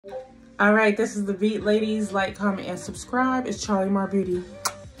All right, this is the beat, ladies. Like, comment, and subscribe. It's CharleeMar Beauty.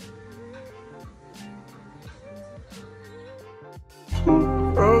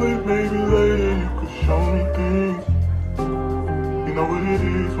 Early, maybe later, you could show me things. You know what it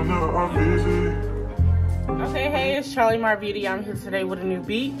is whenever I visit. Okay, hey, it's CharleeMar Beauty. I'm here today with a new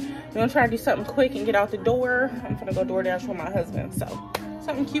beat. We're gonna try to do something quick and get out the door. I'm gonna go DoorDash with my husband, so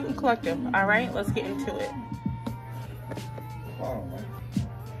something cute and collective. All right, let's get into it. Wow, man.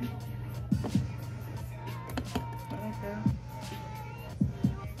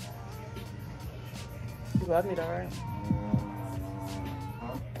 You love me though, right?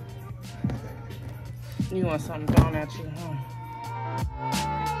 You want something thrown at you, huh?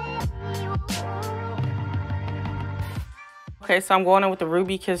 Okay, so I'm going in with the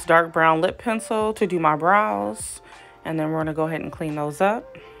Ruby Kiss Dark Brown Lip Pencil to do my brows. And then we're gonna go ahead and clean those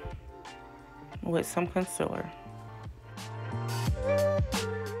up with some concealer.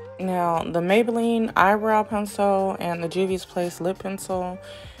 Now, the Maybelline Eyebrow Pencil and the Juvias Place Lip Pencil,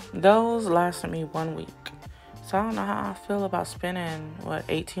 those lasted me 1 week. So I don't know how I feel about spending, what,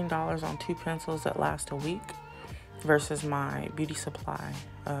 $18 on 2 pencils that last a week versus my beauty supply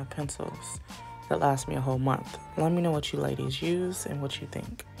pencils that last me a whole month. Let me know what you ladies use and what you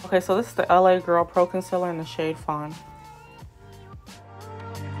think. Okay, so this is the LA Girl Pro Concealer in the shade Fawn.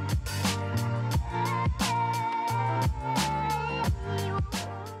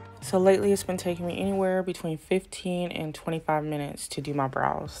 So lately it's been taking me anywhere between 15 and 25 minutes to do my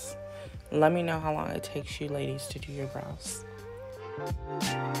brows. Let me know how long it takes you ladies to do your brows.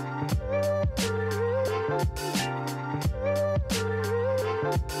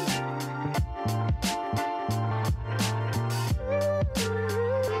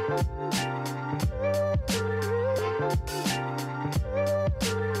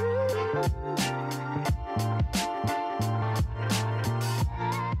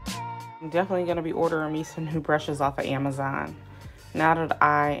 I'm definitely going to be ordering me some new brushes off of Amazon. Now that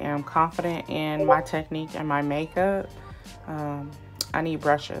I am confident in my technique and my makeup, I need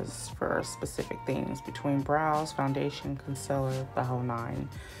brushes for specific things between brows, foundation, concealer, the whole 9.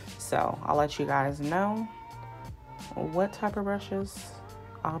 So I'll let you guys know what type of brushes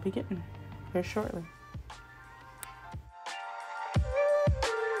I'll be getting here shortly.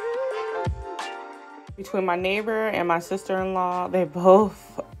 Between my neighbor and my sister-in-law, they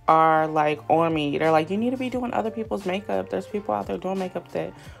both are like on me. They're like, you need to be doing other people's makeup. There's people out there doing makeup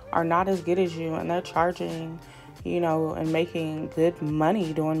that are not as good as you, and they're charging, you know, and making good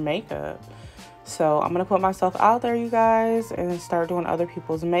money doing makeup. So I'm gonna put myself out there, you guys, and start doing other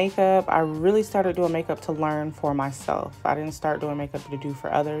people's makeup. I really started doing makeup to learn for myself. I didn't start doing makeup to do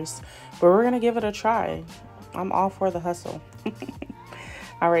for others, but we're gonna give it a try. I'm all for the hustle.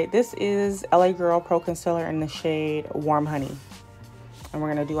 All right, this is LA Girl Pro Concealer in the shade Warm Honey. And we're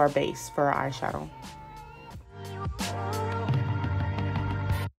gonna do our base for our eyeshadow.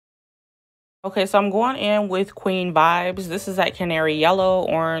 Okay, so I'm going in with Queen Vibes. This is that canary yellow,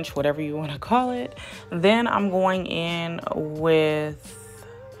 orange, whatever you wanna call it. Then I'm going in with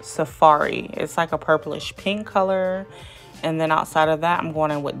Safari. It's like a purplish pink color. And then outside of that, I'm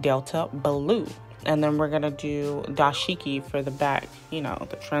going in with Delta Blue. And then we're gonna do Dashiki for the back, you know,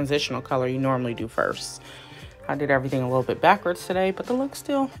 the transitional color you normally do first. I did everything a little bit backwards today, but the look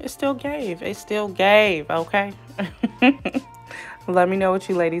it still gave, okay? Let me know what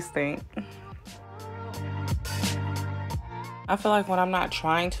you ladies think. I feel like when I'm not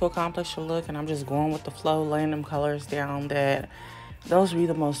trying to accomplish a look and I'm just going with the flow, laying them colors down, that those be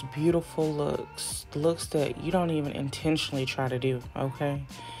the most beautiful looks. The looks that you don't even intentionally try to do, okay?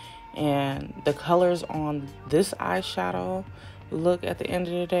 And the colors on this eyeshadow look at the end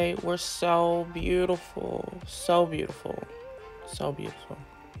of the day were so beautiful, so beautiful, so beautiful.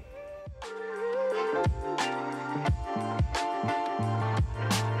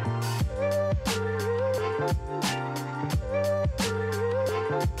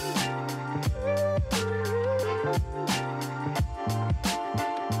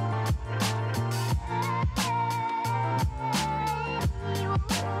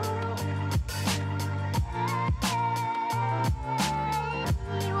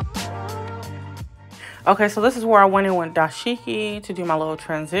 Okay, so this is where I went in with Dashiki to do my little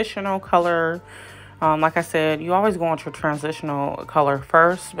transitional color. Like I said, you always go on your transitional color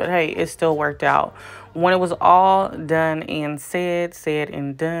first, but hey, it still worked out. When it was all done and said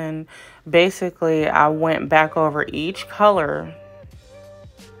and done, basically I went back over each color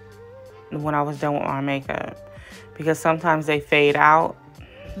when I was done with my makeup, because sometimes they fade out,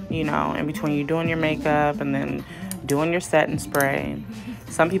 you know, in between you doing your makeup and then doing your setting spray.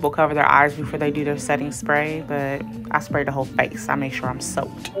 Some people cover their eyes before they do their setting spray, but I spray the whole face. I make sure I'm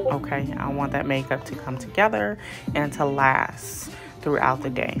soaked, okay? I want that makeup to come together and to last throughout the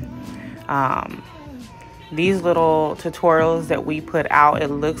day. These little tutorials that we put out, it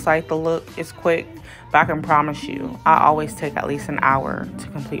looks like the look is quick, but I can promise you, I always take at least an hour to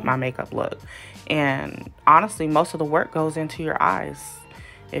complete my makeup look. And honestly, most of the work goes into your eyes.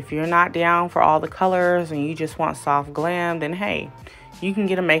 If you're not down for all the colors and you just want soft glam, then hey, you can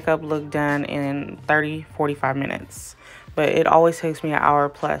get a makeup look done in 30-45 minutes. But it always takes me an hour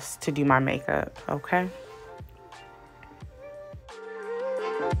plus to do my makeup, okay?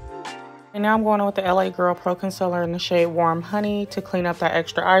 And now I'm going in with the LA Girl Pro Concealer in the shade Warm Honey to clean up that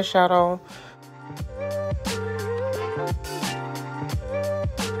extra eyeshadow.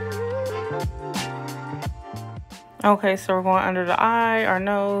 Okay, so we're going under the eye, our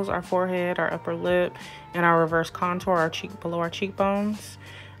nose, our forehead, our upper lip, and our reverse contour, our cheek below our cheekbones,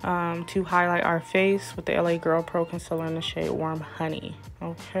 to highlight our face with the LA Girl Pro Concealer in the shade Warm Honey.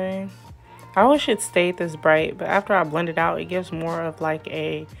 Okay, I wish it stayed this bright, but after I blend it out, it gives more of like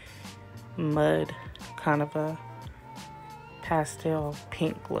a mud, kind of a pastel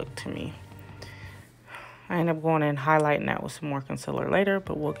pink look to me. I end up going and highlighting that with some more concealer later,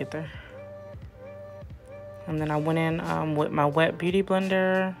 but we'll get there. And then I went in with my wet beauty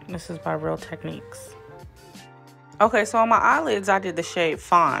blender. This is by Real Techniques. Okay, so on my eyelids, I did the shade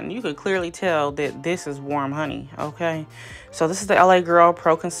Fawn. You could clearly tell that this is Warm Honey, okay? So this is the LA Girl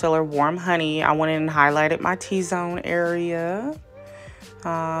Pro Concealer Warm Honey. I went in and highlighted my T-zone area.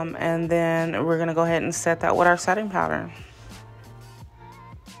 And then we're gonna go ahead and set that with our setting powder.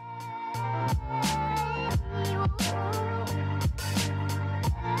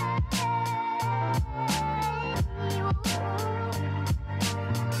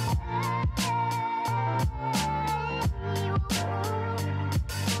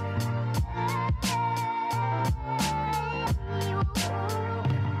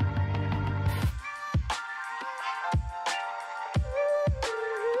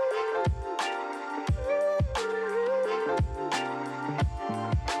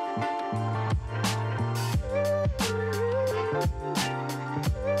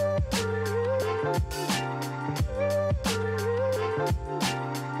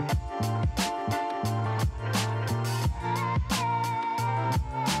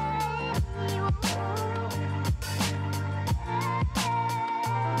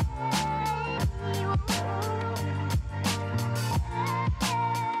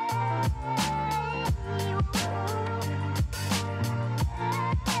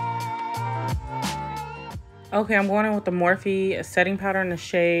 Okay, I'm going in with the Morphe setting powder in the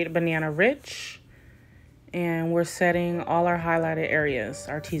shade Banana Rich. And we're setting all our highlighted areas,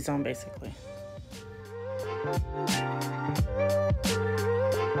 our T-zone basically.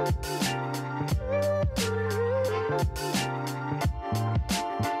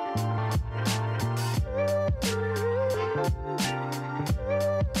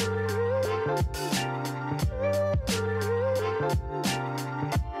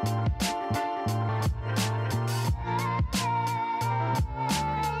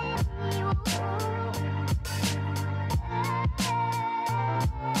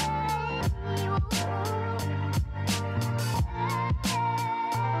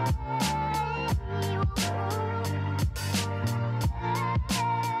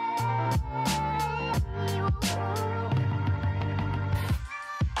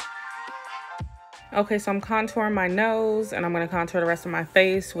 Okay, so I'm contouring my nose, and I'm going to contour the rest of my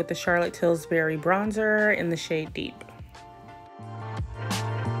face with the Charlotte Tilbury bronzer in the shade Deep.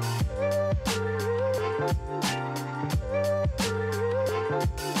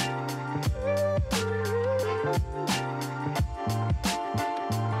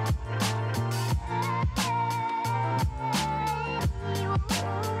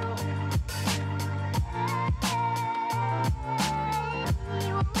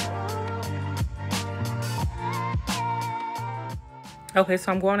 Okay,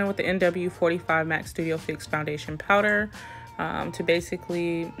 so I'm going in with the NW45 MAC Studio Fix Foundation Powder to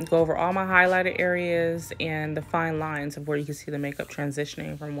basically go over all my highlighted areas and the fine lines of where you can see the makeup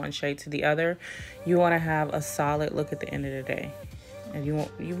transitioning from one shade to the other. You want to have a solid look at the end of the day. And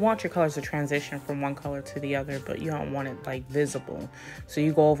you want your colors to transition from one color to the other, but you don't want it like visible. So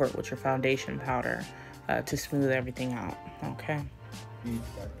you go over it with your foundation powder to smooth everything out, okay?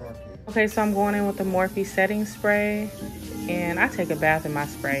 Okay, so I'm going in with the Morphe setting spray, and I take a bath in my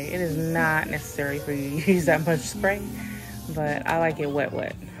spray. It is not necessary for you to use that much spray, but I like it wet.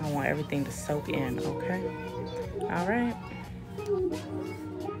 I want everything to soak in, okay? All right.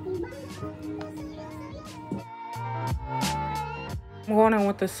 I'm going in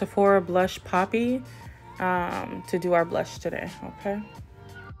with the Sephora Blush Poppy to do our blush today, okay?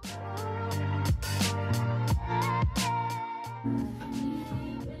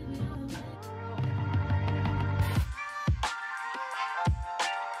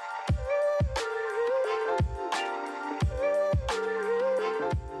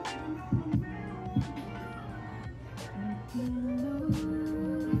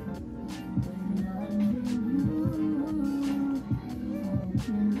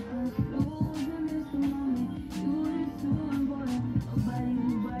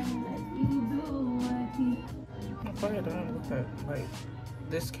 Go ahead and look at, like,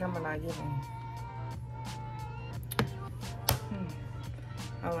 this camera not giving.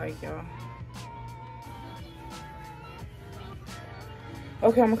 I like y'all.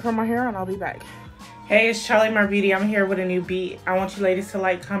 Okay, I'm gonna curl my hair and I'll be back. Hey, it's CharleeMar Beauty. I'm here with a new beat. I want you ladies to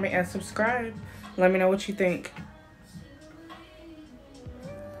like, comment, and subscribe. Let me know what you think.